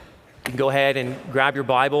can go ahead and grab your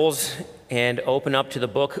Bibles and open up to the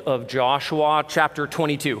book of Joshua, chapter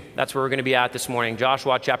 22. That's where we're going to be at this morning,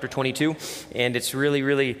 Joshua chapter 22. And it's really,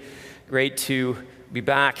 really great to be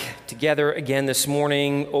back together again this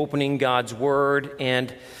morning, opening God's Word.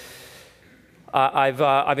 And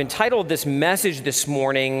I've entitled this message this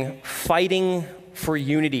morning, Fighting for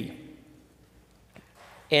Unity.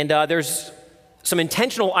 And there's some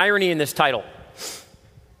intentional irony in this title.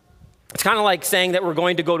 It's kind of like saying that we're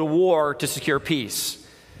going to go to war to secure peace.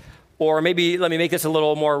 Or maybe, let me make this a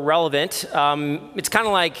little more relevant. It's kind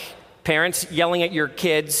of like parents yelling at your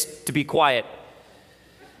kids to be quiet.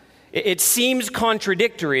 It seems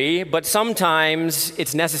contradictory, but sometimes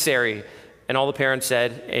it's necessary. And all the parents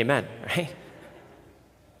said, amen, right?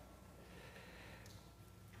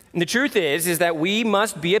 And the truth is that we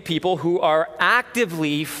must be a people who are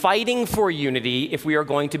actively fighting for unity if we are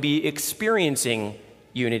going to be experiencing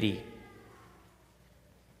unity.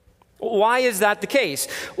 Why is that the case?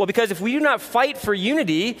 Well, because if we do not fight for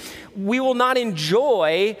unity, we will not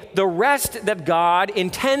enjoy the rest that God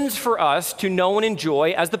intends for us to know and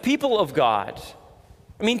enjoy as the people of God.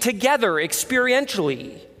 I mean, together,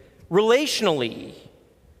 experientially, relationally.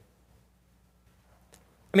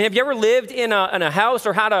 I mean, have you ever lived in a house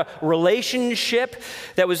or had a relationship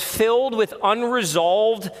that was filled with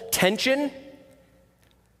unresolved tension?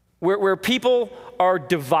 Where people are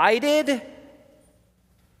divided?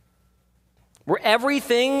 Where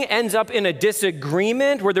everything ends up in a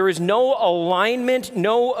disagreement, where there is no alignment,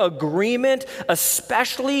 no agreement,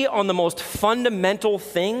 especially on the most fundamental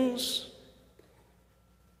things?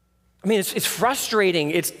 I mean, it's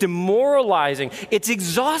frustrating, it's demoralizing, it's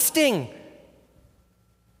exhausting.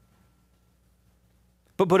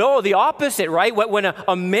 But the opposite, right? When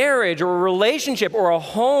a marriage or a relationship or a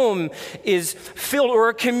home is filled, or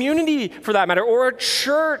a community for that matter, or a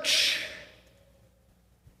church,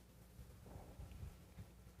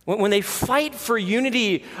 when they fight for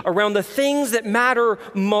unity around the things that matter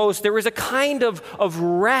most, there is a kind of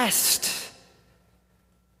rest,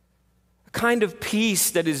 a kind of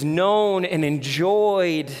peace that is known and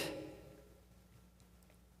enjoyed.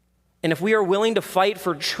 And if we are willing to fight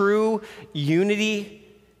for true unity,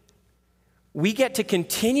 we get to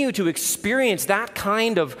continue to experience that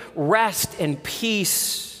kind of rest and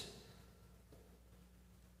peace.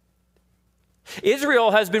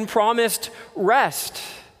 Israel has been promised rest.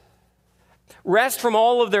 Rest from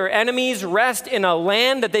all of their enemies, rest in a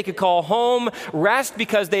land that they could call home, rest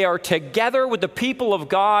because they are together with the people of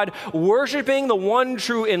God, worshiping the one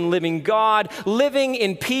true and living God, living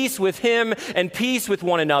in peace with Him and peace with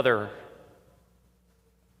one another.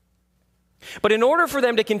 But in order for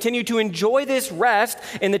them to continue to enjoy this rest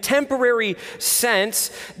in the temporary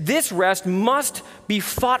sense, this rest must be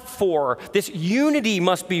fought for. This unity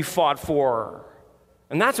must be fought for.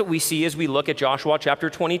 And that's what we see as we look at Joshua chapter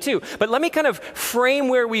 22. But let me kind of frame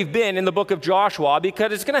where we've been in the book of Joshua,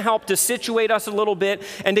 because it's going to help to situate us a little bit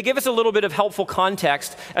and to give us a little bit of helpful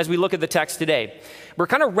context as we look at the text today. We're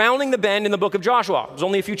kind of rounding the bend in the book of Joshua. There's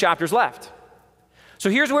only a few chapters left. So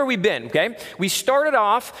here's where we've been, okay? We started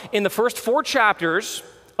off in the first 4 chapters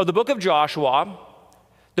of the book of Joshua.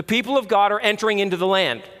 The people of God are entering into the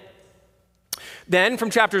land. Then from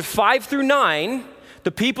chapters 5 through 9, the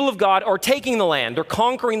people of God are taking the land. They're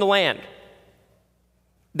conquering the land.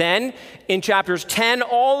 Then in chapters 10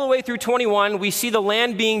 all the way through 21, we see the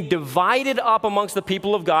land being divided up amongst the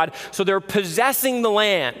people of God, so they're possessing the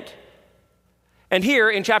land. And here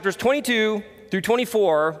in chapters 22 through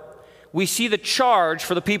 24, we see the charge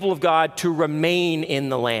for the people of God to remain in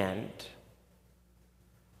the land.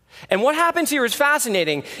 And what happens here is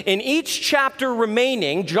fascinating. In each chapter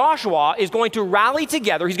remaining, Joshua is going to rally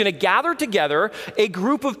together, he's going to gather together a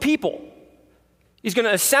group of people. He's going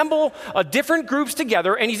to assemble different groups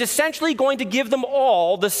together, and he's essentially going to give them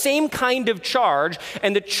all the same kind of charge.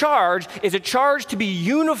 And the charge is a charge to be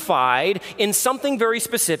unified in something very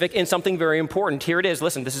specific, in something very important. Here it is.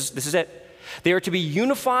 Listen, this is it. They are to be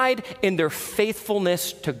unified in their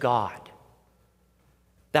faithfulness to God.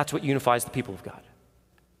 That's what unifies the people of God.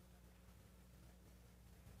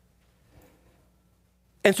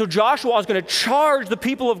 And so Joshua is going to charge the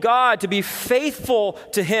people of God to be faithful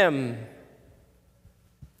to him.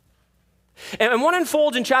 And what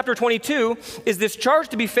unfolds in chapter 22 is this charge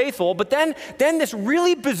to be faithful, but then this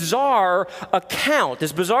really bizarre account,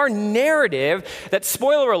 this bizarre narrative that,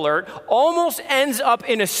 spoiler alert, almost ends up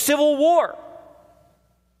in a civil war.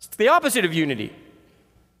 It's the opposite of unity.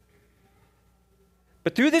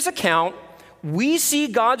 But through this account, we see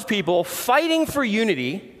God's people fighting for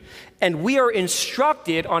unity, and we are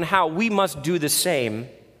instructed on how we must do the same.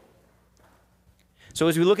 So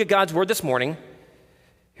as we look at God's word this morning,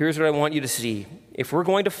 here's what I want you to see. If we're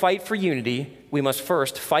going to fight for unity, we must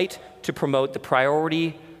first fight to promote the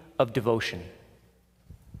priority of devotion.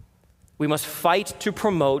 We must fight to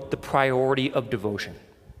promote the priority of devotion.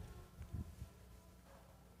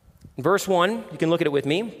 In verse 1, you can look at it with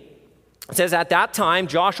me. It says, at that time,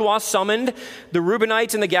 Joshua summoned the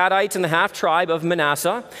Reubenites and the Gadites and the half-tribe of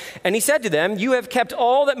Manasseh, and he said to them, you have kept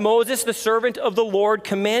all that Moses, the servant of the Lord,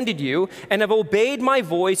 commanded you, and have obeyed my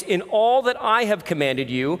voice in all that I have commanded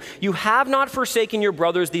you. You have not forsaken your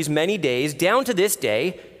brothers these many days, down to this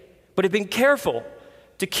day, but have been careful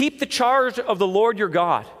to keep the charge of the Lord your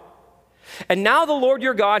God. And now the Lord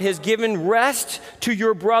your God has given rest to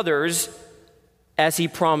your brothers as he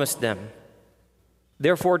promised them.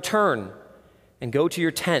 Therefore turn and go to your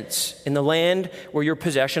tents in the land where your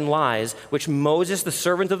possession lies, which Moses, the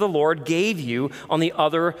servant of the Lord, gave you on the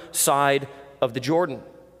other side of the Jordan.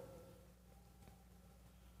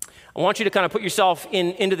 I want you to kind of put yourself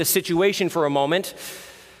into the situation for a moment.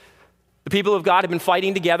 The people of God have been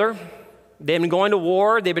fighting together. They've been going to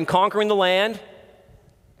war. They've been conquering the land.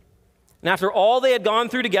 And after all they had gone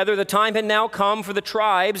through together, the time had now come for the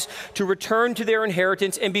tribes to return to their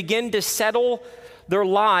inheritance and begin to settle their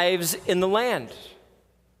lives in the land.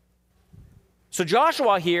 So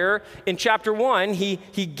Joshua here in chapter 1,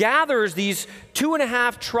 he gathers these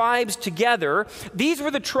 2.5 tribes together. These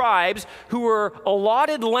were the tribes who were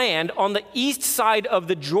allotted land on the east side of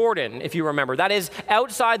the Jordan, if you remember. That is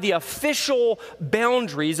outside the official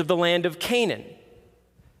boundaries of the land of Canaan.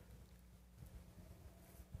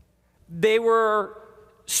 They were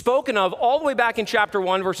spoken of all the way back in chapter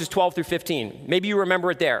 1, verses 12 through 15. Maybe you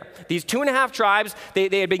remember it there. These 2.5 tribes,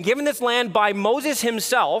 they had been given this land by Moses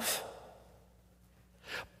himself,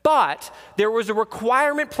 but there was a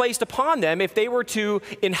requirement placed upon them if they were to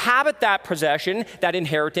inhabit that possession, that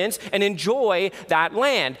inheritance, and enjoy that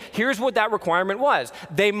land. Here's what that requirement was.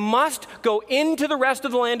 They must go into the rest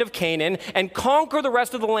of the land of Canaan and conquer the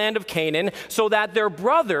rest of the land of Canaan so that their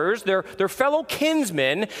brothers, their fellow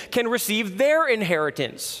kinsmen, can receive their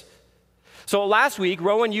inheritance. So last week,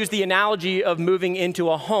 Rowan used the analogy of moving into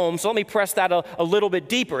a home. So let me press that a little bit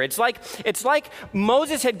deeper. It's like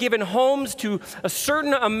Moses had given homes to a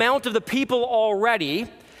certain amount of the people already.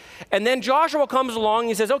 And then Joshua comes along and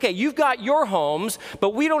he says, okay, you've got your homes,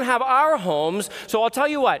 but we don't have our homes. So I'll tell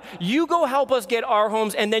you what, you go help us get our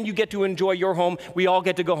homes, and then you get to enjoy your home. We all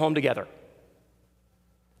get to go home together.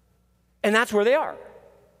 And that's where they are.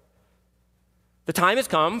 The time has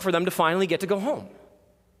come for them to finally get to go home.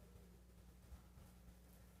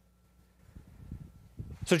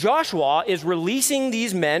 So Joshua is releasing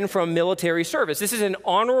these men from military service. This is an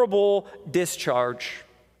honorable discharge.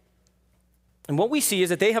 And what we see is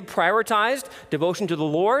that they have prioritized devotion to the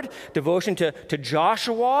Lord, devotion to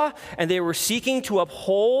Joshua, and they were seeking to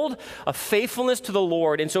uphold a faithfulness to the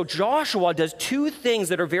Lord. And so Joshua does 2 things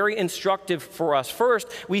that are very instructive for us. First,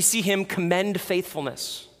 we see him commend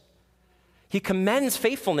faithfulness. He commends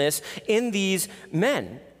faithfulness in these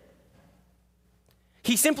men.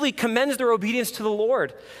 He simply commends their obedience to the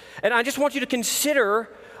Lord. And I just want you to consider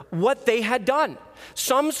what they had done.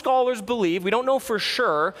 Some scholars believe, we don't know for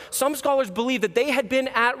sure, some scholars believe that they had been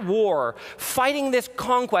at war, fighting this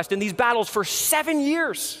conquest and these battles for 7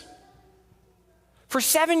 years. For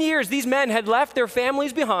 7 years, these men had left their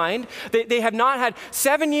families behind. They have not had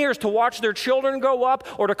 7 years to watch their children grow up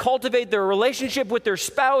or to cultivate their relationship with their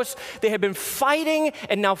spouse. They had been fighting,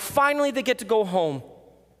 and now finally they get to go home.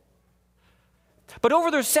 But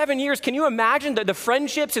over those 7 years, can you imagine the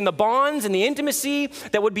friendships and the bonds and the intimacy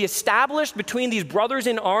that would be established between these brothers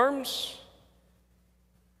in arms?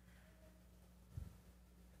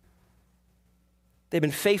 They've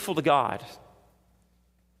been faithful to God.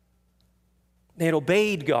 They had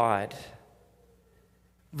obeyed God.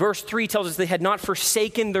 Verse 3 tells us they had not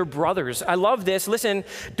forsaken their brothers. I love this. Listen,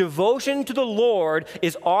 devotion to the Lord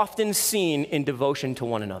is often seen in devotion to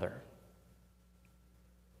one another.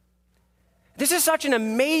 This is such an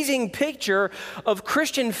amazing picture of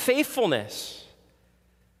Christian faithfulness.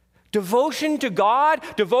 Devotion to God,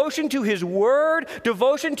 devotion to His Word,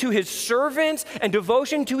 devotion to His servants, and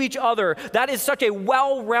devotion to each other. That is such a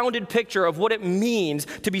well-rounded picture of what it means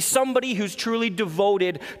to be somebody who's truly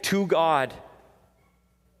devoted to God.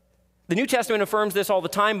 The New Testament affirms this all the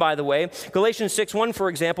time, by the way. Galatians 6:1, for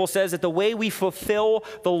example, says that the way we fulfill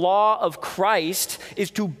the law of Christ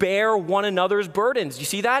is to bear one another's burdens. You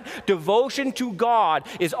see that? Devotion to God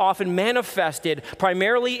is often manifested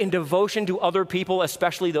primarily in devotion to other people,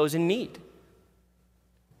 especially those in need.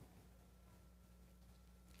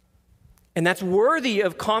 And that's worthy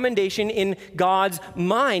of commendation in God's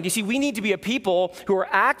mind. You see, we need to be a people who are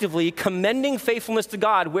actively commending faithfulness to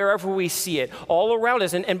God wherever we see it, all around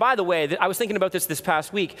us. And by the way, I was thinking about this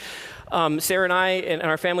past week. Sarah and I and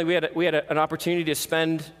our family, we had an opportunity to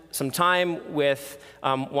spend some time with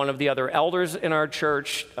one of the other elders in our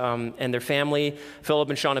church and their family, Philip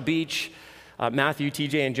and Shauna Beach, Matthew,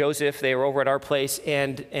 TJ, and Joseph. They were over at our place,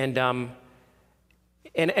 and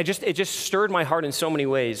it just stirred my heart in so many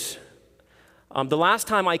ways. The last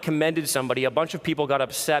time I commended somebody, a bunch of people got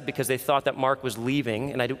upset because they thought that Mark was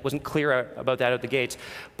leaving, and I wasn't clear about that at the gates.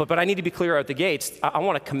 But I need to be clear out the gates. I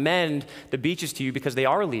want to commend the Beaches to you because they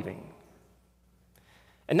are leaving.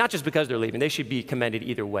 And not just because they're leaving. They should be commended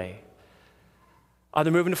either way.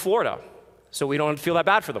 They're moving to Florida, so we don't feel that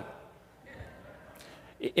bad for them.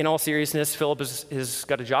 In all seriousness, Philip has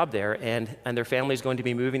got a job there, and their family is going to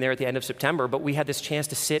be moving there at the end of September. But we had this chance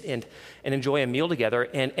to sit and enjoy a meal together,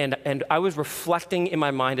 and I was reflecting in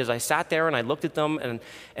my mind as I sat there and I looked at them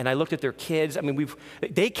and I looked at their kids. I mean,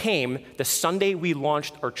 they came the Sunday we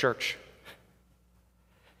launched our church.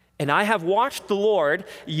 And I have watched the Lord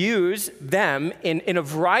use them in a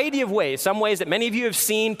variety of ways, some ways that many of you have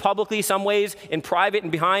seen publicly, some ways in private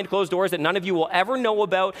and behind closed doors that none of you will ever know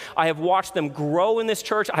about. I have watched them grow in this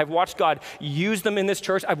church. I have watched God use them in this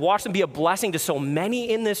church. I've watched them be a blessing to so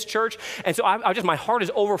many in this church. And so my heart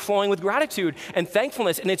is overflowing with gratitude and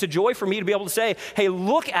thankfulness. And it's a joy for me to be able to say, hey,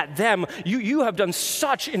 look at them. You have done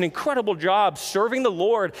such an incredible job serving the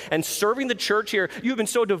Lord and serving the church here. You've been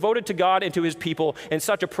so devoted to God and to his people in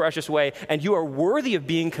such a precious way, and you are worthy of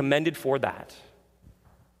being commended for that.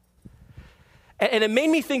 And it made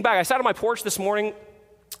me think back. I sat on my porch this morning.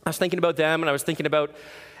 I was thinking about them, and I was thinking about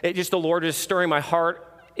it. Just the Lord is stirring my heart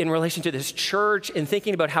in relation to this church and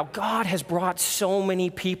thinking about how God has brought so many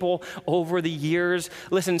people over the years.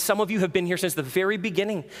 Listen, some of you have been here since the very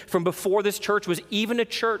beginning, from before this church was even a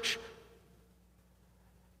church.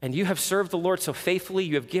 And you have served the Lord so faithfully.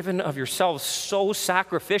 You have given of yourselves so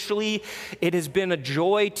sacrificially. It has been a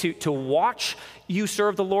joy to watch you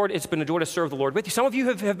serve the Lord. It's been a joy to serve the Lord with you. Some of you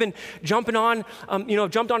have been jumping on,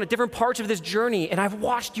 jumped on at different parts of this journey. And I've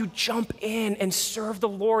watched you jump in and serve the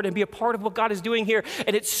Lord and be a part of what God is doing here.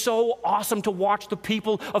 And it's so awesome to watch the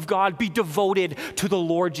people of God be devoted to the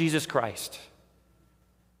Lord Jesus Christ.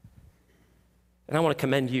 And I want to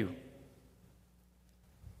commend you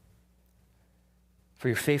for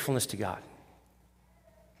your faithfulness to God.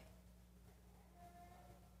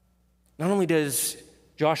 Not only does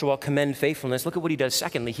Joshua commend faithfulness, look at what he does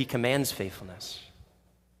secondly. He commands faithfulness.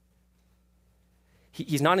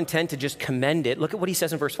 He's not intent to just commend it. Look at what he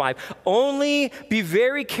says in verse 5. Only be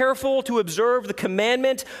very careful to observe the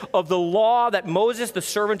commandment of the law that Moses, the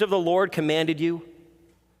servant of the Lord, commanded you.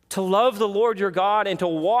 To love the Lord your God and to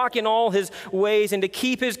walk in all his ways and to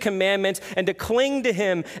keep his commandments and to cling to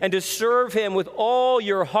him and to serve him with all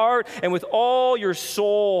your heart and with all your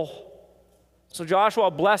soul. So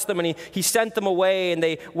Joshua blessed them and he sent them away and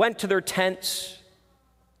they went to their tents.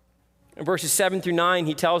 In verses 7 through 9,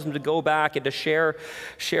 he tells them to go back and to share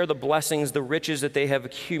the blessings, the riches that they have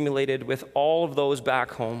accumulated with all of those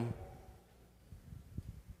back home.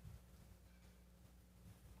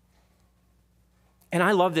 And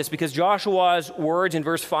I love this because Joshua's words in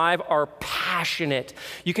verse 5 are passionate.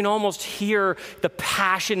 You can almost hear the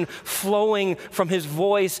passion flowing from his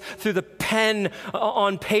voice through the pen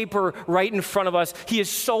on paper right in front of us. He is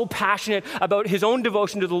so passionate about his own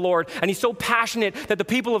devotion to the Lord, and he's so passionate that the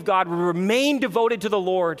people of God will remain devoted to the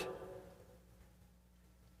Lord.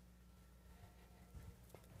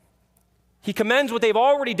 He commends what they've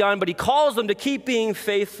already done, but he calls them to keep being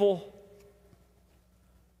faithful.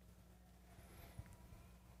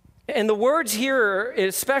 And the words here,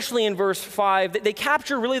 especially in verse 5, they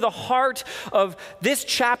capture really the heart of this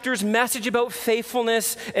chapter's message about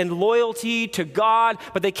faithfulness and loyalty to God,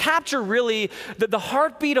 but they capture really the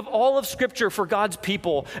heartbeat of all of Scripture for God's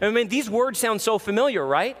people. I mean, these words sound so familiar,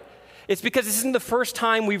 right? It's because this isn't the first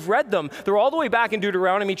time we've read them. They're all the way back in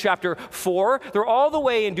Deuteronomy chapter 4. They're all the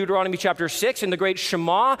way in Deuteronomy chapter 6 in the great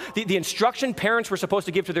Shema. The instruction parents were supposed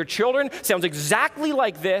to give to their children sounds exactly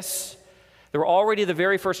like this. They're already the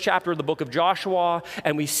very first chapter of the book of Joshua,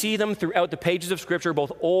 and we see them throughout the pages of Scripture,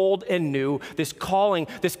 both old and new, this calling,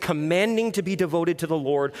 this commanding to be devoted to the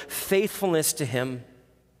Lord, faithfulness to him.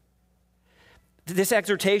 This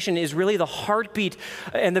exhortation is really the heartbeat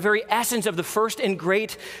and the very essence of the first and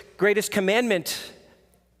greatest commandment,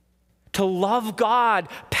 to love God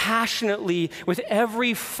passionately with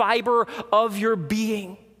every fiber of your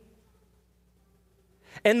being.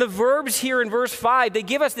 And the verbs here in verse 5, they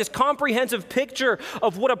give us this comprehensive picture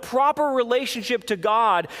of what a proper relationship to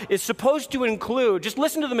God is supposed to include. Just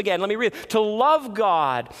listen to them again. Let me read. To love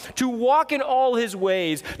God, to walk in all his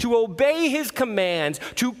ways, to obey his commands,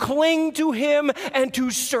 to cling to him, and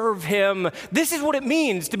to serve him. This is what it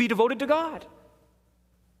means to be devoted to God.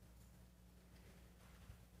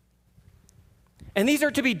 And these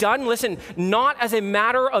are to be done, listen, not as a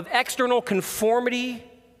matter of external conformity,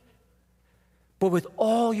 but with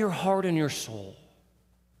all your heart and your soul.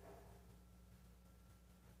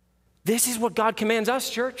 This is what God commands us,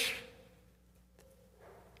 church.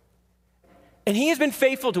 And he has been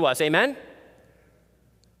faithful to us, amen?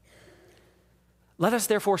 Let us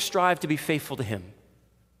therefore strive to be faithful to him.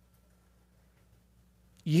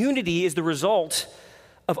 Unity is the result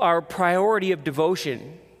of our priority of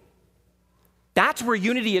devotion. That's where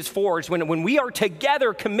unity is forged, when we are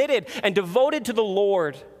together, committed and devoted to the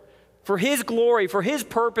Lord. For his glory, for his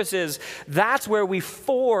purposes, that's where we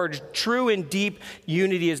forge true and deep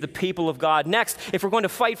unity as the people of God. Next, if we're going to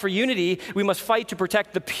fight for unity, we must fight to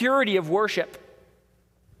protect the purity of worship.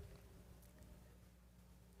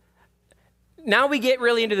 Now we get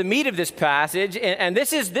really into the meat of this passage, and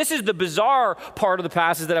this is the bizarre part of the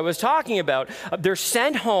passage that I was talking about. They're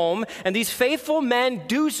sent home, and these faithful men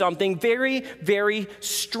do something very, very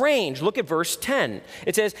strange. Look at verse 10.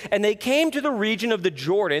 It says, "And they came to the region of the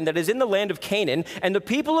Jordan that is in the land of Canaan, and the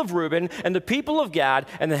people of Reuben, and the people of Gad,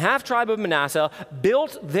 and the half-tribe of Manasseh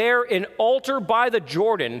built there an altar by the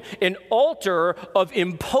Jordan, an altar of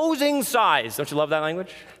imposing size." Don't you love that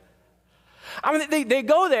language? I mean, they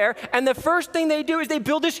go there, and the first thing they do is they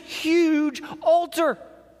build this huge altar.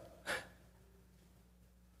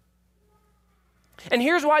 And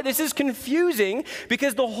here's why this is confusing,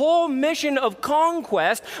 because the whole mission of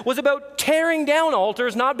conquest was about tearing down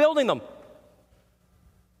altars, not building them.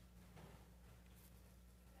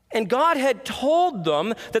 And God had told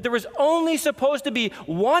them that there was only supposed to be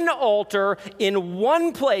one altar in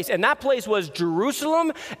one place, and that place was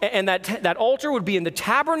Jerusalem, and that altar would be in the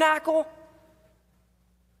tabernacle.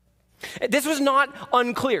 This was not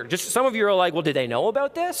unclear. Just some of you are like, well, did they know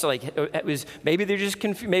about this? Like, it was maybe they're just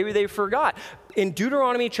confused. Maybe they forgot. In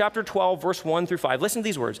Deuteronomy chapter 12, verse 1 through 5, listen to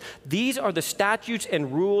these words. "These are the statutes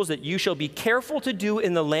and rules that you shall be careful to do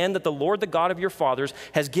in the land that the Lord, the God of your fathers,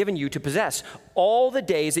 has given you to possess all the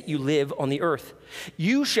days that you live on the earth.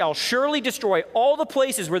 You shall surely destroy all the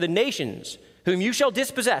places where the nations whom you shall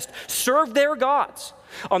dispossess serve their gods,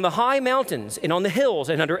 on the high mountains and on the hills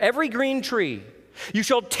and under every green tree. You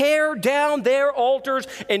shall tear down their altars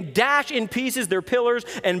and dash in pieces their pillars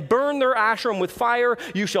and burn their Asherim with fire.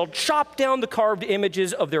 You shall chop down the carved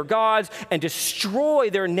images of their gods and destroy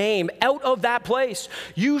their name out of that place.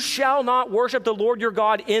 You shall not worship the Lord your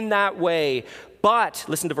God in that way. But,"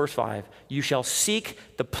 listen to verse 5, "you shall seek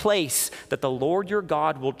the place that the Lord your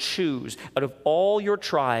God will choose out of all your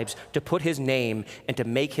tribes to put his name and to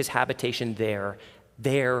make his habitation there.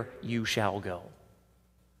 There you shall go."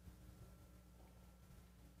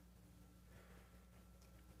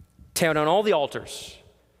 Tear down all the altars.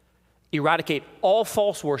 Eradicate all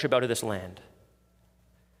false worship out of this land.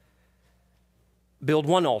 Build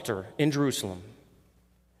one altar in Jerusalem.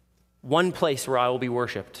 One place where I will be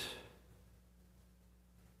worshiped.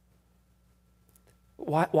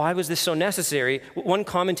 Why was this so necessary? One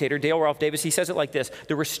commentator, Dale Ralph Davis, he says it like this: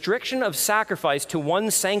 "The restriction of sacrifice to one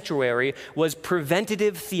sanctuary was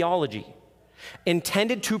preventative theology,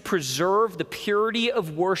 intended to preserve the purity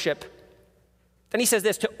of worship." Then he says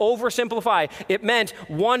this, to oversimplify, it meant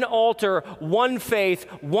one altar, one faith,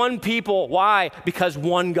 one people. Why? Because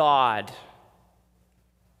one God.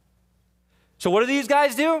 So what do these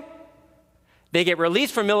guys do? They get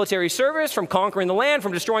released from military service, from conquering the land,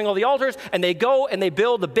 from destroying all the altars, and they go and they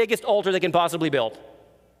build the biggest altar they can possibly build.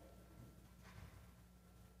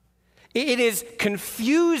 It is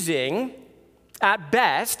confusing at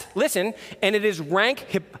best, listen, and it is rank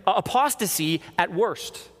apostasy at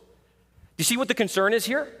worst. You see what the concern is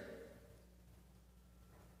here?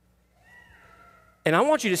 And I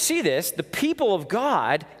want you to see this. The people of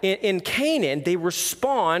God in Canaan, they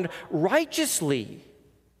respond righteously.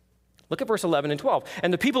 Look at verse 11 and 12.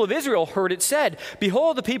 "And the people of Israel heard it said,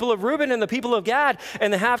 Behold, the people of Reuben and the people of Gad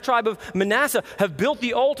and the half-tribe of Manasseh have built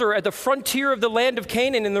the altar at the frontier of the land of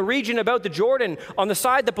Canaan in the region about the Jordan on the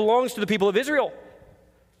side that belongs to the people of Israel.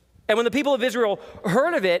 And when the people of Israel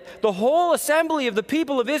heard of it, the whole assembly of the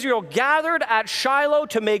people of Israel gathered at Shiloh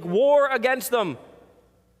to make war against them."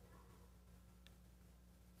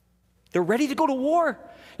 They're ready to go to war.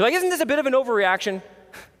 You're like, isn't this a bit of an overreaction?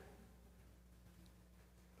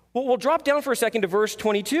 Well, we'll drop down for a second to verse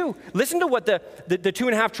 22. Listen to what the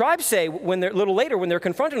 2.5 tribes say when they're a little later when they're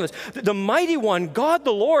confronted with this. The mighty one, God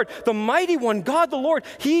the Lord, the mighty one, God the Lord,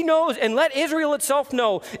 he knows, and let Israel itself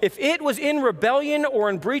know, if it was in rebellion or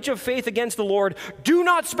in breach of faith against the Lord, do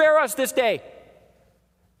not spare us this day.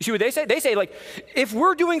 You see what they say? They say, like, if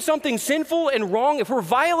we're doing something sinful and wrong, if we're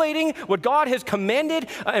violating what God has commanded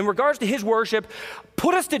in regards to his worship,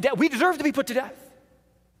 put us to death. We deserve to be put to death.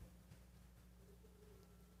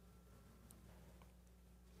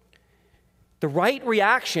 The right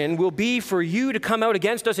reaction will be for you to come out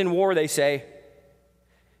against us in war, they say.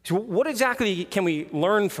 So what exactly can we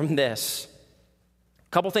learn from this?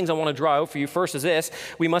 A couple things I want to draw out for you. First is this: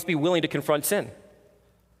 we must be willing to confront sin.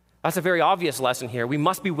 That's a very obvious lesson here. We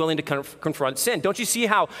must be willing to confront sin. Don't you see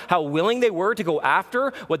how willing they were to go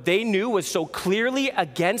after what they knew was so clearly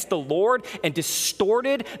against the Lord and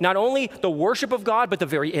distorted not only the worship of God, but the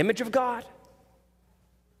very image of God?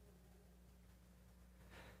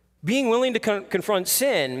 Being willing to confront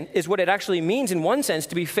sin is what it actually means in one sense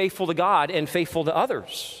to be faithful to God and faithful to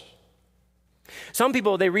others. Some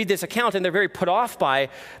people, they read this account and they're very put off by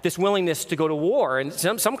this willingness to go to war. And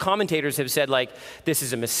some commentators have said, like, this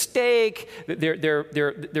is a mistake.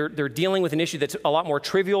 They're dealing with an issue that's a lot more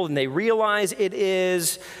trivial than they realize it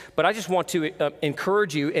is. But I just want to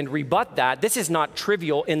encourage you and rebut that. This is not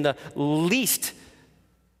trivial in the least.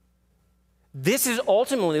 This is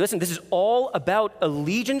ultimately, listen, this is all about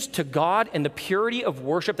allegiance to God and the purity of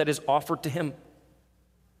worship that is offered to him.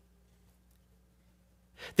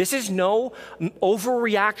 This is no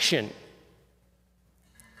overreaction.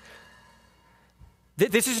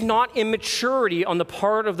 This is not immaturity on the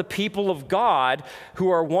part of the people of God who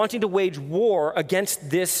are wanting to wage war against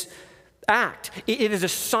this act. It is a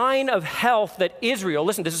sign of health that Israel,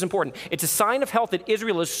 listen, this is important. It's a sign of health that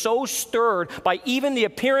Israel is so stirred by even the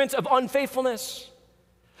appearance of unfaithfulness.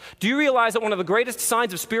 Do you realize that one of the greatest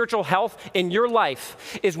signs of spiritual health in your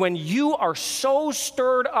life is when you are so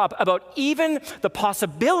stirred up about even the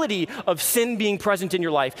possibility of sin being present in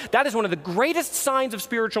your life? That is one of the greatest signs of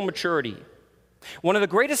spiritual maturity. One of the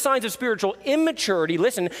greatest signs of spiritual immaturity,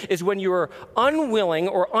 listen, is when you are unwilling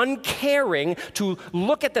or uncaring to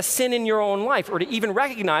look at the sin in your own life or to even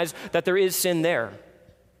recognize that there is sin there.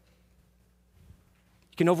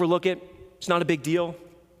 You can overlook it. It's not a big deal.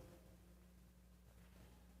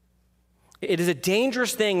 It is a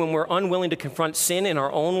dangerous thing when we're unwilling to confront sin in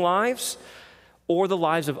our own lives or the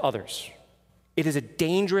lives of others. It is a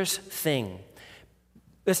dangerous thing.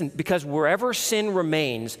 Listen, because wherever sin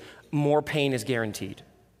remains, more pain is guaranteed.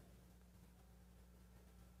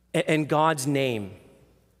 And God's name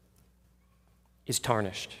is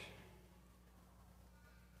tarnished.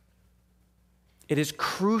 It is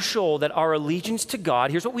crucial that our allegiance to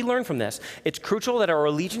God, here's what we learn from this. It's crucial that our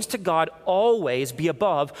allegiance to God always be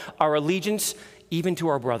above our allegiance even to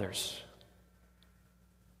our brothers.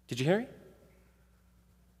 Did you hear me?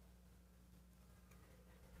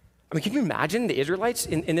 I mean, can you imagine the Israelites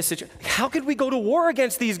in this situation? How could we go to war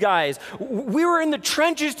against these guys? We were in the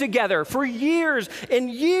trenches together for years and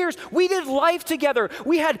years. We did life together.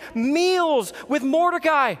 We had meals with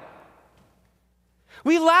Mordecai.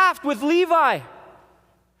 We laughed with Levi.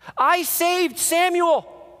 I saved Samuel.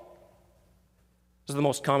 Those are the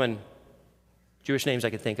most common Jewish names I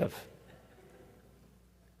could think of.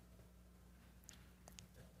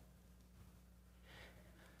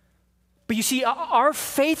 But you see, our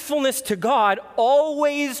faithfulness to God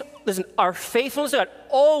always, listen, our faithfulness to God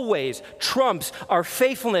always trumps our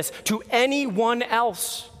faithfulness to anyone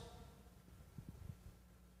else.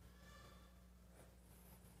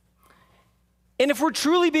 And if we're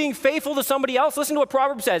truly being faithful to somebody else, listen to what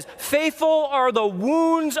Proverbs says. Faithful are the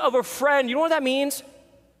wounds of a friend. You know what that means?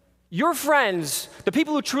 Your friends, the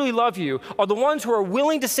people who truly love you, are the ones who are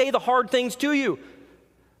willing to say the hard things to you.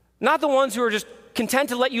 Not the ones who are just content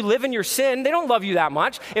to let you live in your sin. They don't love you that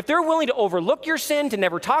much. If they're willing to overlook your sin, to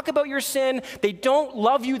never talk about your sin, they don't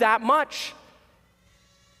love you that much.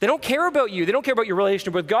 They don't care about you. They don't care about your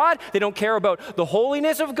relationship with God. They don't care about the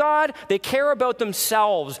holiness of God. They care about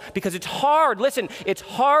themselves because it's hard. Listen, it's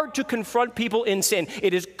hard to confront people in sin.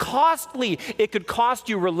 It is costly. It could cost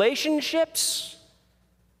you relationships.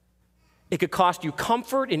 It could cost you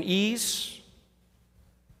comfort and ease.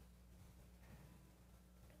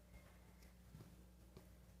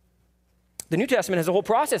 The New Testament has a whole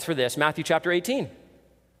process for this. Matthew chapter 18.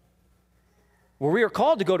 where we are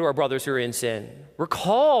called to go to our brothers who are in sin. We're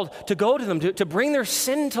called to go to them, to bring their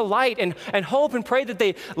sin to light and hope and pray that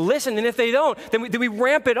they listen. And if they don't, then we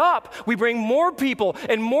ramp it up. We bring more people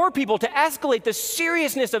and more people to escalate the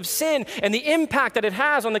seriousness of sin and the impact that it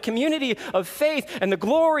has on the community of faith and the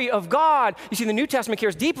glory of God. You see, the New Testament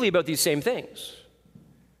cares deeply about these same things.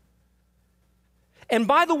 And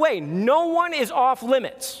by the way, no one is off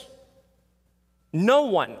limits. No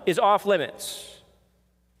one is off limits.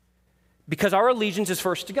 Because our allegiance is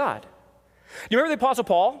first to God. You remember the Apostle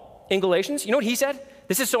Paul in Galatians? You know what he said?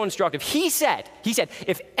 This is so instructive. He said,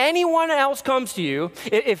 if anyone else comes to you,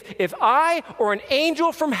 if I or an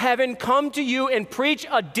angel from heaven come to you and preach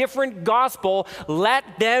a different gospel,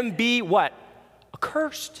 let them be what?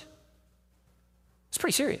 Accursed. It's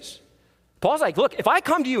pretty serious. Paul's like, look, if I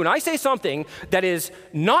come to you and I say something that is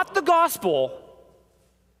not the gospel,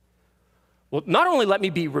 well, not only let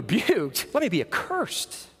me be rebuked, let me be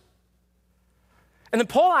accursed. And then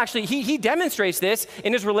Paul actually, he demonstrates this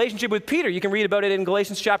in his relationship with Peter. You can read about it in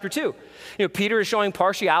Galatians chapter 2. You know, Peter is showing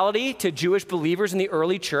partiality to Jewish believers in the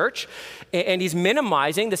early church, and he's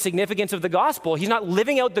minimizing the significance of the gospel. He's not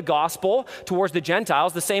living out the gospel towards the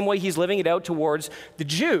Gentiles the same way he's living it out towards the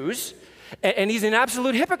Jews, and he's an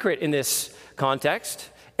absolute hypocrite in this context.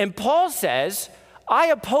 And Paul says, I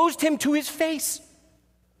opposed him to his face.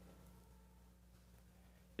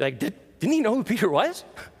 Like, didn't he know who Peter was?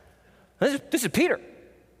 This is Peter.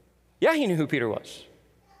 Yeah, he knew who Peter was.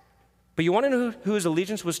 But you want to know who his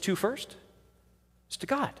allegiance was to first? It's to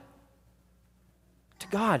God. To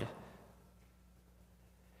God.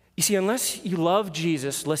 You see, unless you love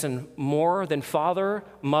Jesus, listen, more than father,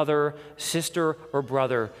 mother, sister, or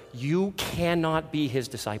brother, you cannot be his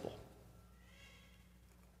disciple.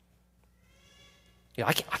 You know,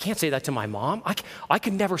 I can't say that to my mom. I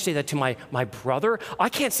could never say that to my brother. I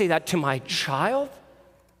can't say that to my child.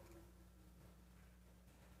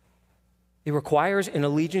 It requires an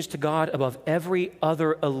allegiance to God above every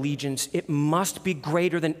other allegiance. It must be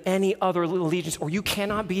greater than any other allegiance, or you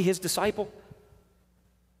cannot be his disciple.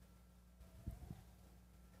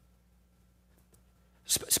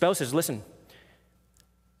 Spouses, listen.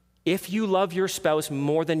 If you love your spouse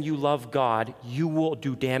more than you love God, you will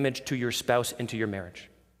do damage to your spouse and to your marriage.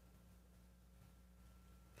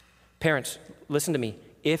 Parents, listen to me.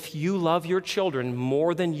 If you love your children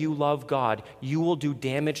more than you love God, you will do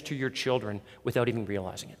damage to your children without even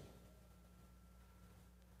realizing it.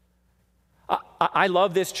 I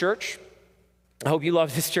love this church. I hope you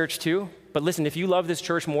love this church too. But listen, if you love this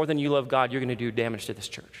church more than you love God, you're going to do damage to this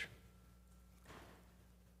church.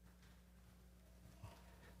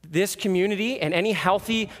 This community and any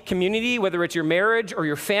healthy community, whether it's your marriage or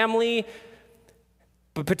your family,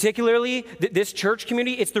 but particularly this church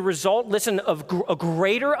community, it's the result, listen, of a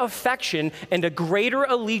greater affection and a greater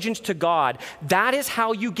allegiance to God. That is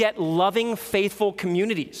how you get loving, faithful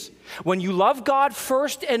communities. When you love God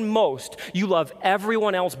first and most, you love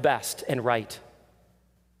everyone else best and right.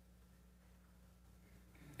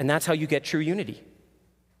 And that's how you get true unity.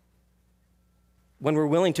 When we're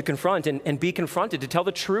willing to confront and be confronted, to tell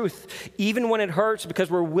the truth, even when it hurts,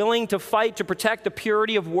 because we're willing to fight to protect the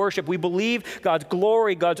purity of worship. We believe God's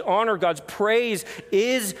glory, God's honor, God's praise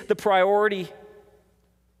is the priority.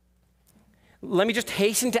 Let me just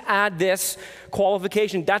hasten to add this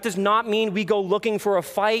qualification. That does not mean we go looking for a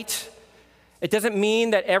fight. It doesn't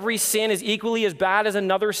mean that every sin is equally as bad as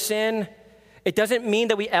another sin. It doesn't mean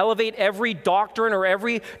that we elevate every doctrine or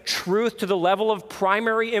every truth to the level of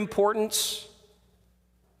primary importance.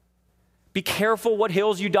 Be careful what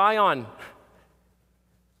hills you die on.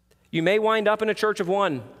 You may wind up in a church of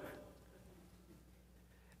one.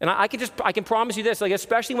 And I can promise you this, like,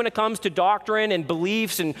 especially when it comes to doctrine and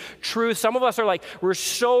beliefs and truth, some of us are like, we're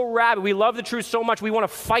so rabid. We love the truth so much. We want to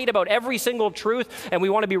fight about every single truth, and we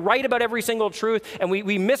want to be right about every single truth, and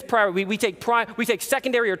we miss priority. We take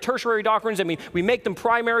secondary or tertiary doctrines, and we make them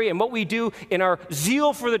primary, and what we do in our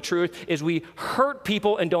zeal for the truth is we hurt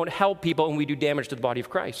people and don't help people, and we do damage to the body of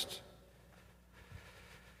Christ.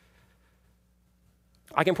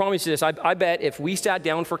 I can promise you this. I bet if we sat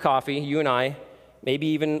down for coffee, you and I, maybe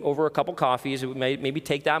even over a couple coffees, it would maybe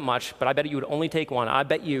take that much, but I bet you would only take one. I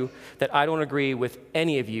bet you that I don't agree with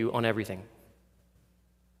any of you on everything.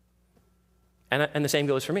 And the same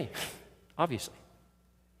goes for me, obviously.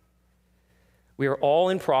 We are all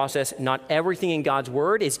in process. Not everything in God's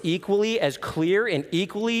word is equally as clear and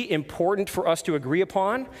equally important for us to agree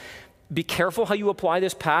upon. Be careful how you apply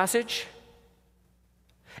this passage.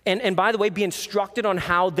 And by the way, be instructed on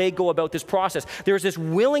how they go about this process. There's this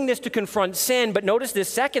willingness to confront sin, but notice this,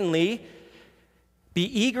 secondly, be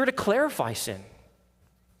eager to clarify sin.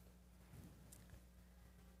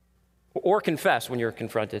 or confess when you're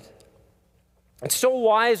confronted. It's so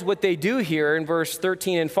wise what they do here in verse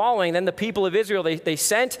 13 and following. Then the people of Israel, they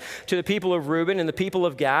sent to the people of Reuben and the people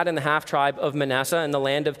of Gad and the half-tribe of Manasseh and the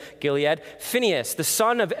land of Gilead, Phinehas, the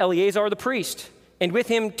son of Eleazar the priest, and with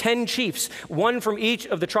him 10 chiefs, one from each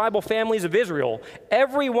of the tribal families of Israel,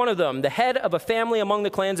 every one of them the head of a family among the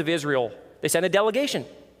clans of Israel. They sent a delegation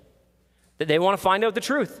that they want to find out the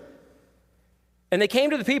truth. And they came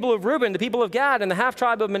to the people of Reuben, the people of Gad, and the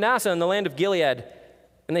half-tribe of Manasseh and the land of Gilead.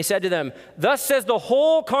 And they said to them, "Thus says the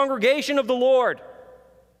whole congregation of the Lord,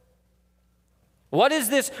 what is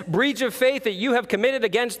this breach of faith that you have committed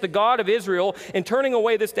against the God of Israel in turning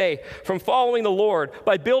away this day from following the Lord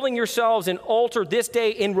by building yourselves an altar this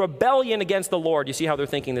day in rebellion against the Lord?" You see how they're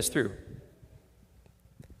thinking this through.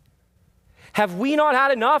 "Have we not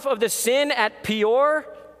had enough of the sin at Peor?"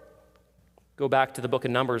 Go back to the book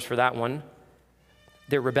of Numbers for that one.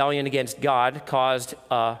 Their rebellion against God caused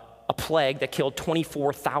a plague that killed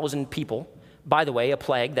 24,000 people. By the way, a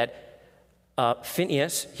plague that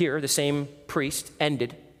Phinehas, here, the same priest,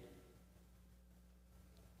 ended.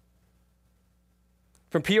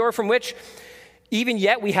 From Peor, from which even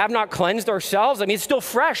yet we have not cleansed ourselves. I mean, it's still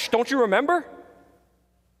fresh, don't you remember?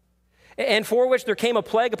 And for which there came a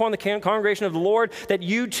plague upon the congregation of the Lord, that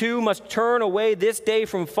you too must turn away this day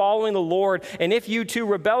from following the Lord. And if you too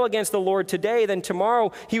rebel against the Lord today, then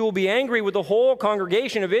tomorrow he will be angry with the whole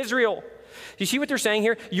congregation of Israel. You see what they're saying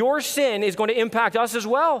here? Your sin is going to impact us as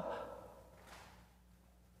well.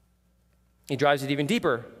 He drives it even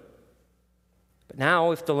deeper. But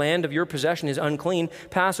now, if the land of your possession is unclean,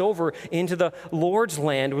 pass over into the Lord's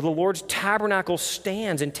land where the Lord's tabernacle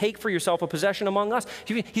stands and take for yourself a possession among us.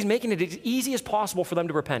 He's making it as easy as possible for them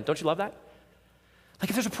to repent. Don't you love that? Like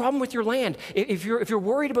if there's a problem with your land, if you're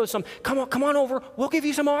worried about some, come on over, we'll give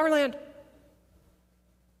you some of our land.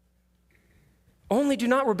 Only do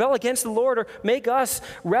not rebel against the Lord or make us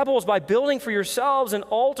rebels by building for yourselves an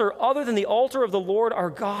altar other than the altar of the Lord our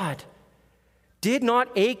God. Did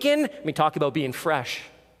not Achan, talk about being fresh,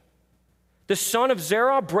 the son of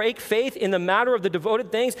Zerah, break faith in the matter of the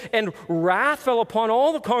devoted things, and wrath fell upon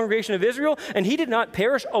all the congregation of Israel, and he did not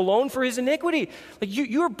perish alone for his iniquity? Like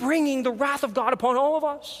you're bringing the wrath of God upon all of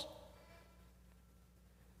us.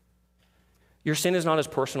 Your sin is not as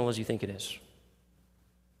personal as you think it is.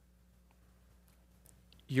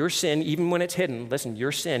 Your sin, even when it's hidden, listen,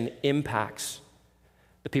 your sin impacts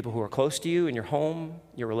the people who are close to you in your home,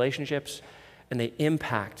 your relationships, and they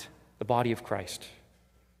impact the body of Christ.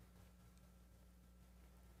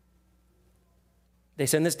 They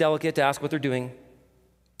send this delegate to ask what they're doing.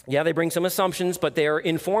 Yeah, they bring some assumptions, but they are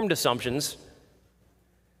informed assumptions.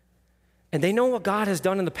 And they know what God has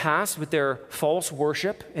done in the past with their false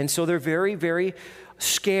worship, and so they're very, very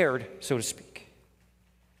scared, so to speak.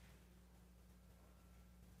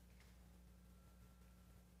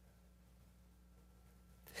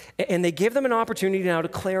 And they give them an opportunity now to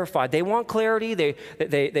clarify. They want clarity.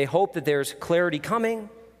 They hope that there's clarity coming.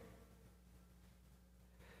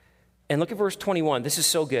 And look at verse 21. This is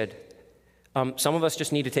so good. Some of us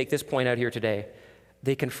just need to take this point out here today.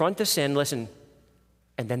 They confront the sin, listen,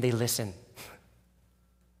 and then they listen.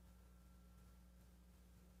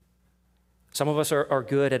 Some of us are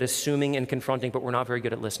good at assuming and confronting, but we're not very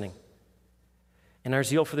good at listening. In our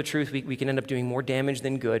zeal for the truth, we can end up doing more damage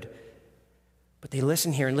than good. But they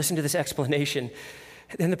listen here and listen to this explanation.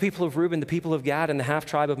 Then the people of Reuben, the people of Gad, and the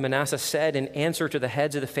half-tribe of Manasseh said in answer to the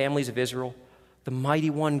heads of the families of Israel, "The mighty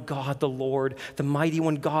one, God the Lord, the mighty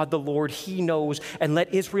one, God the Lord, he knows, and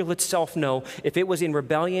let Israel itself know, if it was in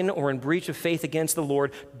rebellion or in breach of faith against the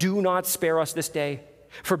Lord, do not spare us this day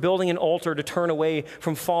for building an altar to turn away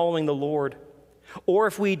from following the Lord. Or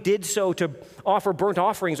if we did so to offer burnt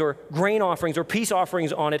offerings or grain offerings or peace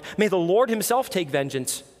offerings on it, may the Lord himself take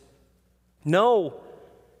vengeance. No,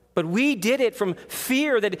 but we did it from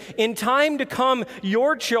fear that in time to come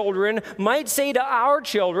your children might say to our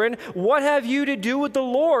children, 'What have you to do with the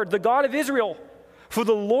Lord, the God of Israel? For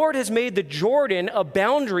the Lord has made the Jordan a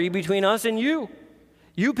boundary between us and you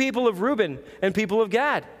people of Reuben and people of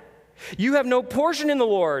Gad. You have no portion in the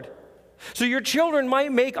Lord, so your children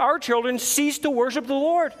might make our children cease to worship the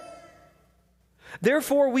Lord.'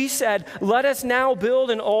 Therefore we said, 'Let us now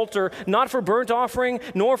build an altar, not for burnt offering,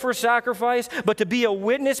 nor for sacrifice, but to be a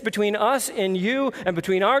witness between us and you, and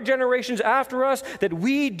between our generations after us, that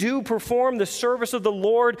we do perform the service of the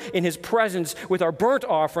Lord in his presence with our burnt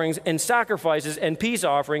offerings and sacrifices and peace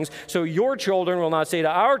offerings, so your children will not say to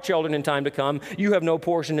our children in time to come, you have no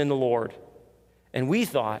portion in the Lord.' And we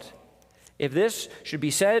thought, if this should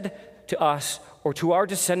be said to us or to our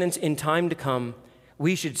descendants in time to come,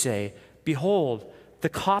 we should say, 'Behold, the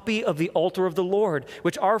copy of the altar of the Lord,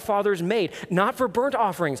 which our fathers made, not for burnt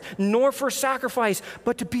offerings, nor for sacrifice,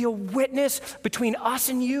 but to be a witness between us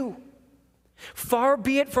and you. Far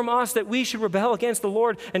be it from us that we should rebel against the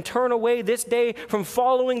Lord and turn away this day from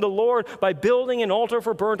following the Lord by building an altar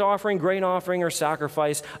for burnt offering, grain offering, or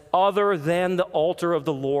sacrifice, other than the altar of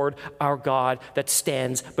the Lord our God that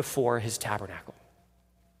stands before his tabernacle.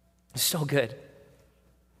 It's so good.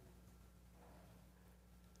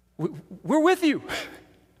 We're with you.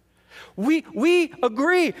 We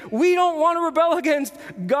agree. We don't want to rebel against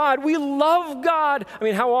God. We love God. I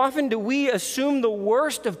mean, how often do we assume the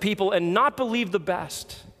worst of people and not believe the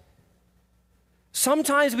best?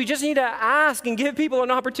 Sometimes we just need to ask and give people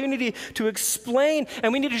an opportunity to explain,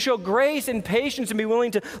 and we need to show grace and patience and be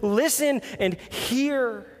willing to listen and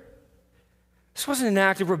hear. This wasn't an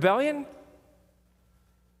act of rebellion.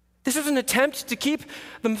 This was an attempt to keep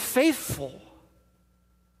them faithful.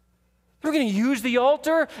 We're going to use the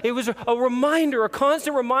altar. It was a reminder, a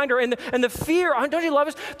constant reminder. And the fear, don't you love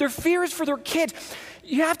this? Their fear is for their kids.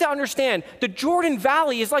 You have to understand, the Jordan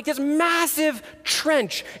Valley is like this massive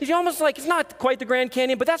trench. It's almost like, it's not quite the Grand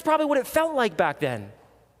Canyon, but that's probably what it felt like back then.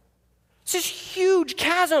 It's this huge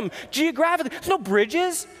chasm geographically. There's no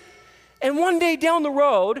bridges. And one day down the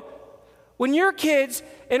road, when your kids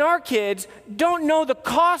and our kids don't know the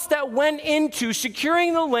cost that went into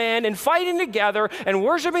securing the land and fighting together and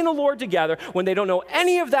worshiping the Lord together, when they don't know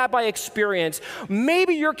any of that by experience,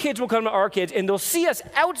 maybe your kids will come to our kids and they'll see us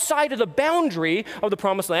outside of the boundary of the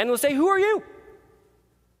promised land and they'll say, "Who are you?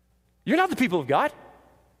 You're not the people of God."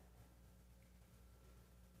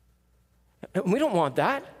 And we don't want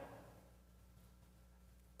that.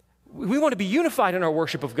 We want to be unified in our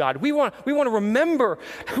worship of God. We want to remember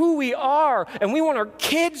who we are, and we want our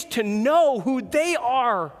kids to know who they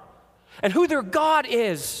are and who their God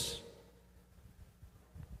is.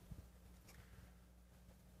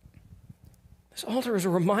 This altar is a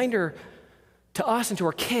reminder to us and to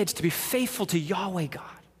our kids to be faithful to Yahweh God.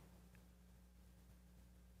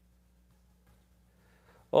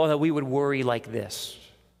 Oh, that we would worry like this.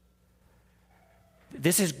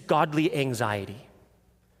 This is godly anxiety.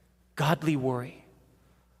 Godly worry.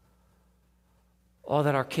 Oh,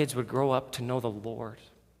 that our kids would grow up to know the Lord.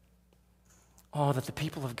 Oh, that the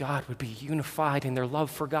people of God would be unified in their love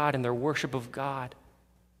for God and their worship of God.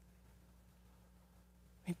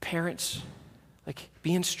 I mean, parents,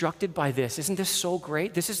 be instructed by this. Isn't this so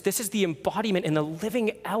great? This is the embodiment and the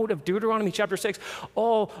living out of Deuteronomy chapter 6.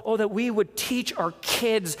 Oh, that we would teach our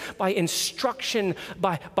kids by instruction,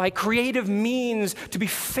 by creative means to be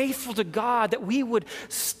faithful to God, that we would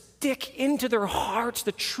stick into their hearts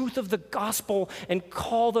the truth of the gospel and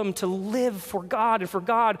call them to live for God and for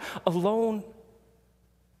God alone.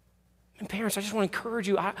 And parents, I just want to encourage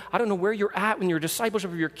you. I don't know where you're at in your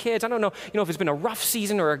discipleship of your kids. I don't know, if it's been a rough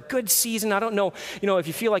season or a good season. I don't know, if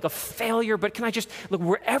you feel like a failure. But can I just, look,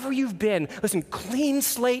 wherever you've been, listen, clean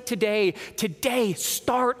slate today. Today,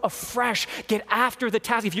 start afresh. Get after the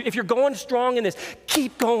task. If you're going strong in this,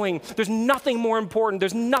 keep going. There's nothing more important.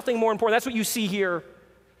 There's nothing more important. That's what you see here.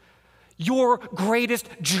 Your greatest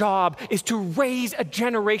job is to raise a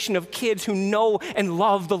generation of kids who know and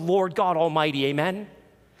love the Lord God Almighty. Amen?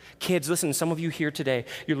 Kids, listen, some of you here today,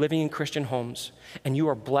 you're living in Christian homes, and you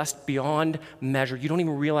are blessed beyond measure. You don't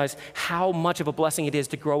even realize how much of a blessing it is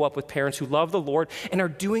to grow up with parents who love the Lord and are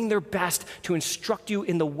doing their best to instruct you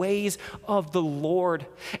in the ways of the Lord.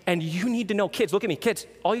 And you need to know, kids, look at me, kids,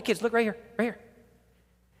 all you kids, look right here, right here.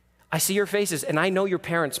 I see your faces, and I know your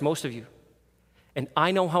parents, most of you. And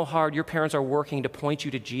I know how hard your parents are working to point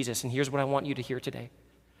you to Jesus. And here's what I want you to hear today.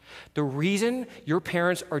 The reason your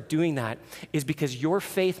parents are doing that is because your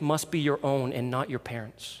faith must be your own and not your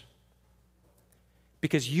parents'.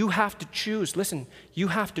 Because you have to choose, listen, you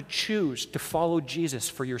have to choose to follow Jesus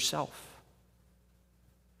for yourself.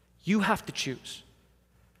 You have to choose.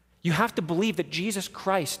 You have to believe that Jesus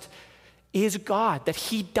Christ is God, that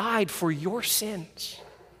he died for your sins.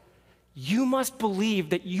 You must believe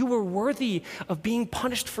that you were worthy of being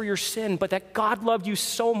punished for your sin, but that God loved you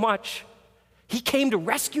so much, he came to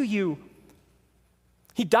rescue you.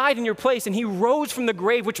 He died in your place and he rose from the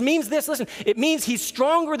grave, which means this, listen, it means he's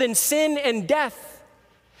stronger than sin and death.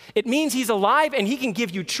 It means he's alive and he can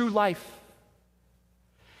give you true life.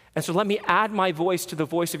 And so let me add my voice to the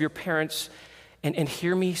voice of your parents and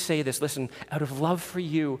hear me say this. Listen, out of love for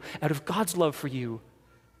you, out of God's love for you,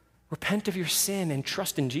 repent of your sin and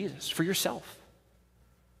trust in Jesus for yourself.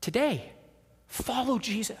 Today, follow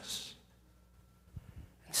Jesus.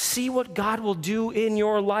 See what God will do in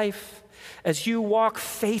your life as you walk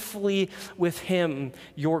faithfully with him,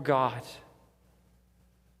 your God.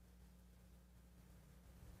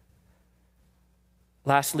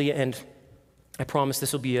 Lastly, and I promise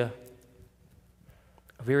this will be a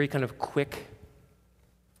very kind of quick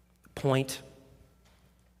point.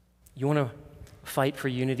 You want to fight for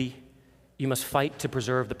unity? You must fight to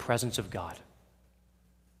preserve the presence of God.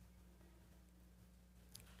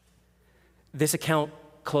 This account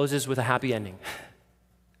closes with a happy ending.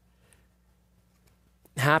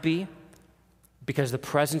 Happy because the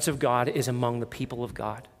presence of God is among the people of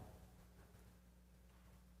God.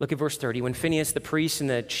 Look at verse 30. When Phinehas, the priest, and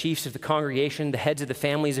the chiefs of the congregation, the heads of the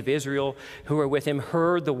families of Israel who were with him,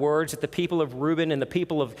 heard the words that the people of Reuben and the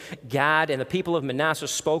people of Gad and the people of Manasseh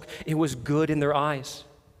spoke, it was good in their eyes.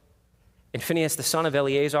 And Phinehas, the son of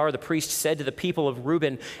Eleazar, the priest, said to the people of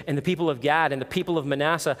Reuben and the people of Gad and the people of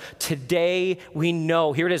Manasseh, today we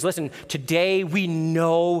know, here it is, listen, today we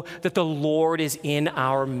know that the Lord is in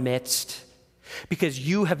our midst, because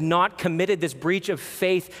you have not committed this breach of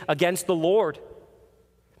faith against the Lord.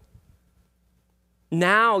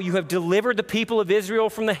 Now you have delivered the people of Israel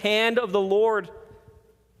from the hand of the Lord.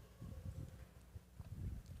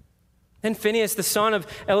 Then Phinehas, the son of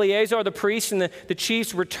Eleazar, the priest, and the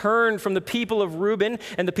chiefs returned from the people of Reuben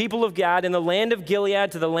and the people of Gad in the land of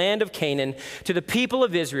Gilead to the land of Canaan, to the people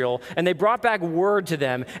of Israel, and they brought back word to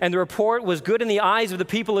them, and the report was good in the eyes of the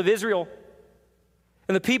people of Israel.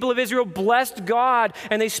 And the people of Israel blessed God,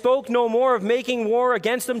 and they spoke no more of making war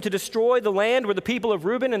against them to destroy the land where the people of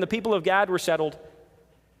Reuben and the people of Gad were settled.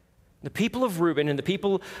 The people of Reuben and the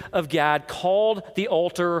people of Gad called the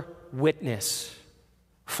altar Witness.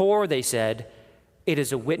 For, they said, it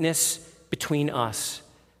is a witness between us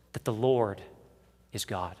that the Lord is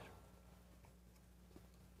God.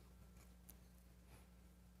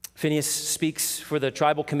 Phinehas speaks for the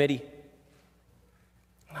tribal committee.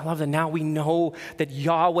 I love that now we know that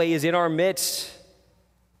Yahweh is in our midst.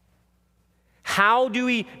 How do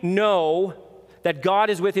we know that God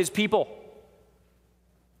is with his people?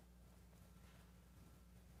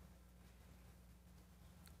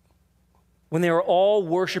 When they are all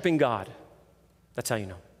worshiping God. That's how you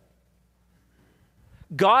know.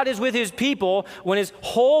 God is with his people when his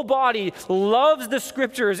whole body loves the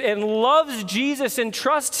scriptures and loves Jesus and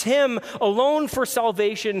trusts him alone for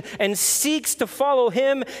salvation and seeks to follow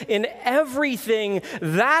him in everything.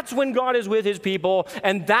 That's when God is with his people,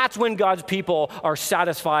 and that's when God's people are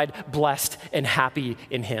satisfied, blessed, and happy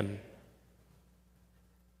in him.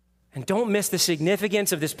 And don't miss the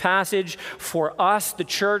significance of this passage for us, the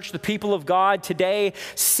church, the people of God today.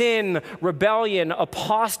 Sin, rebellion,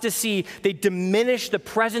 apostasy, they diminish the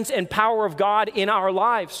presence and power of God in our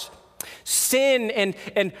lives. Sin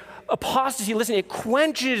and apostasy, listen, it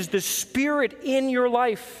quenches the Spirit in your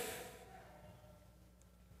life.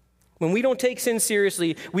 When we don't take sin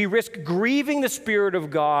seriously, we risk grieving the Spirit of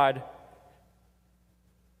God.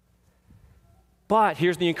 But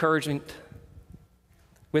here's the encouragement.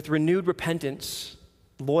 With renewed repentance,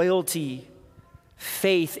 loyalty,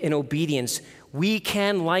 faith, and obedience, we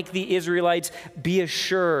can, like the Israelites, be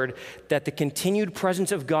assured that the continued presence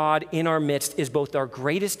of God in our midst is both our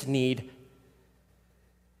greatest need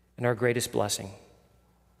and our greatest blessing.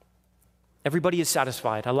 Everybody is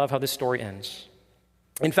satisfied. I love how this story ends.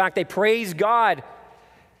 In fact, they praise God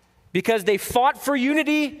because they fought for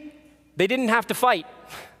unity. They didn't have to fight.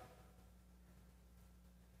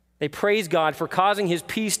 They praise God for causing his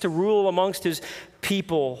peace to rule amongst his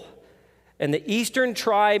people. And the eastern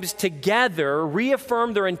tribes together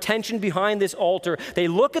reaffirm their intention behind this altar. They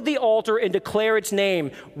look at the altar and declare its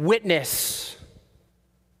name, Witness.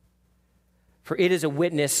 For it is a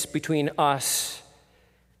witness between us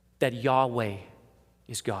that Yahweh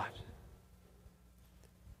is God.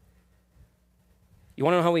 You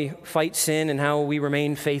want to know how we fight sin and how we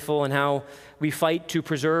remain faithful and how we fight to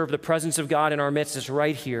preserve the presence of God in our midst? Is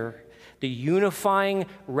right here. The unifying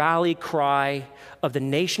rally cry of the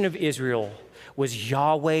nation of Israel was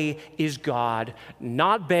Yahweh is God,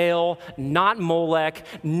 not Baal, not Molech,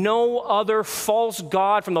 no other false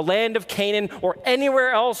god from the land of Canaan or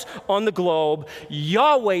anywhere else on the globe.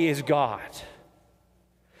 Yahweh is God.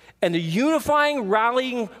 And the unifying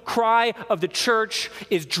rallying cry of the church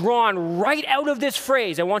is drawn right out of this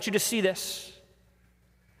phrase. I want you to see this.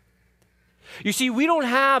 You see, we don't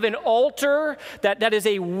have an altar that is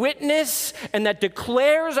a witness and that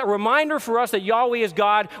declares a reminder for us that Yahweh is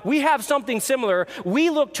God. We have something similar.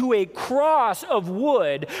 We look to a cross of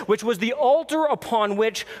wood, which was the altar upon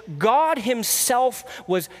which God himself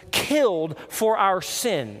was killed for our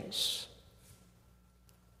sins.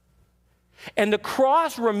 And the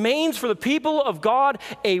cross remains for the people of God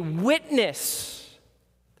a witness.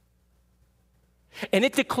 And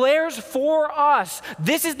it declares for us,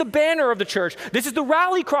 this is the banner of the church. This is the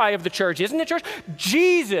rally cry of the church, isn't it, church?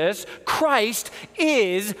 Jesus Christ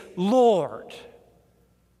is Lord.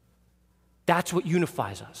 That's what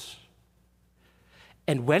unifies us.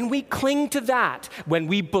 And when we cling to that, when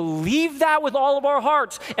we believe that with all of our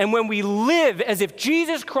hearts, and when we live as if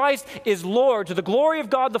Jesus Christ is Lord to the glory of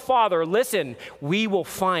God the Father, listen, we will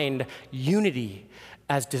find unity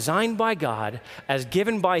as designed by God, as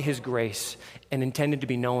given by His grace, and intended to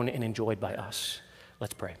be known and enjoyed by us.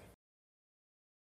 Let's pray.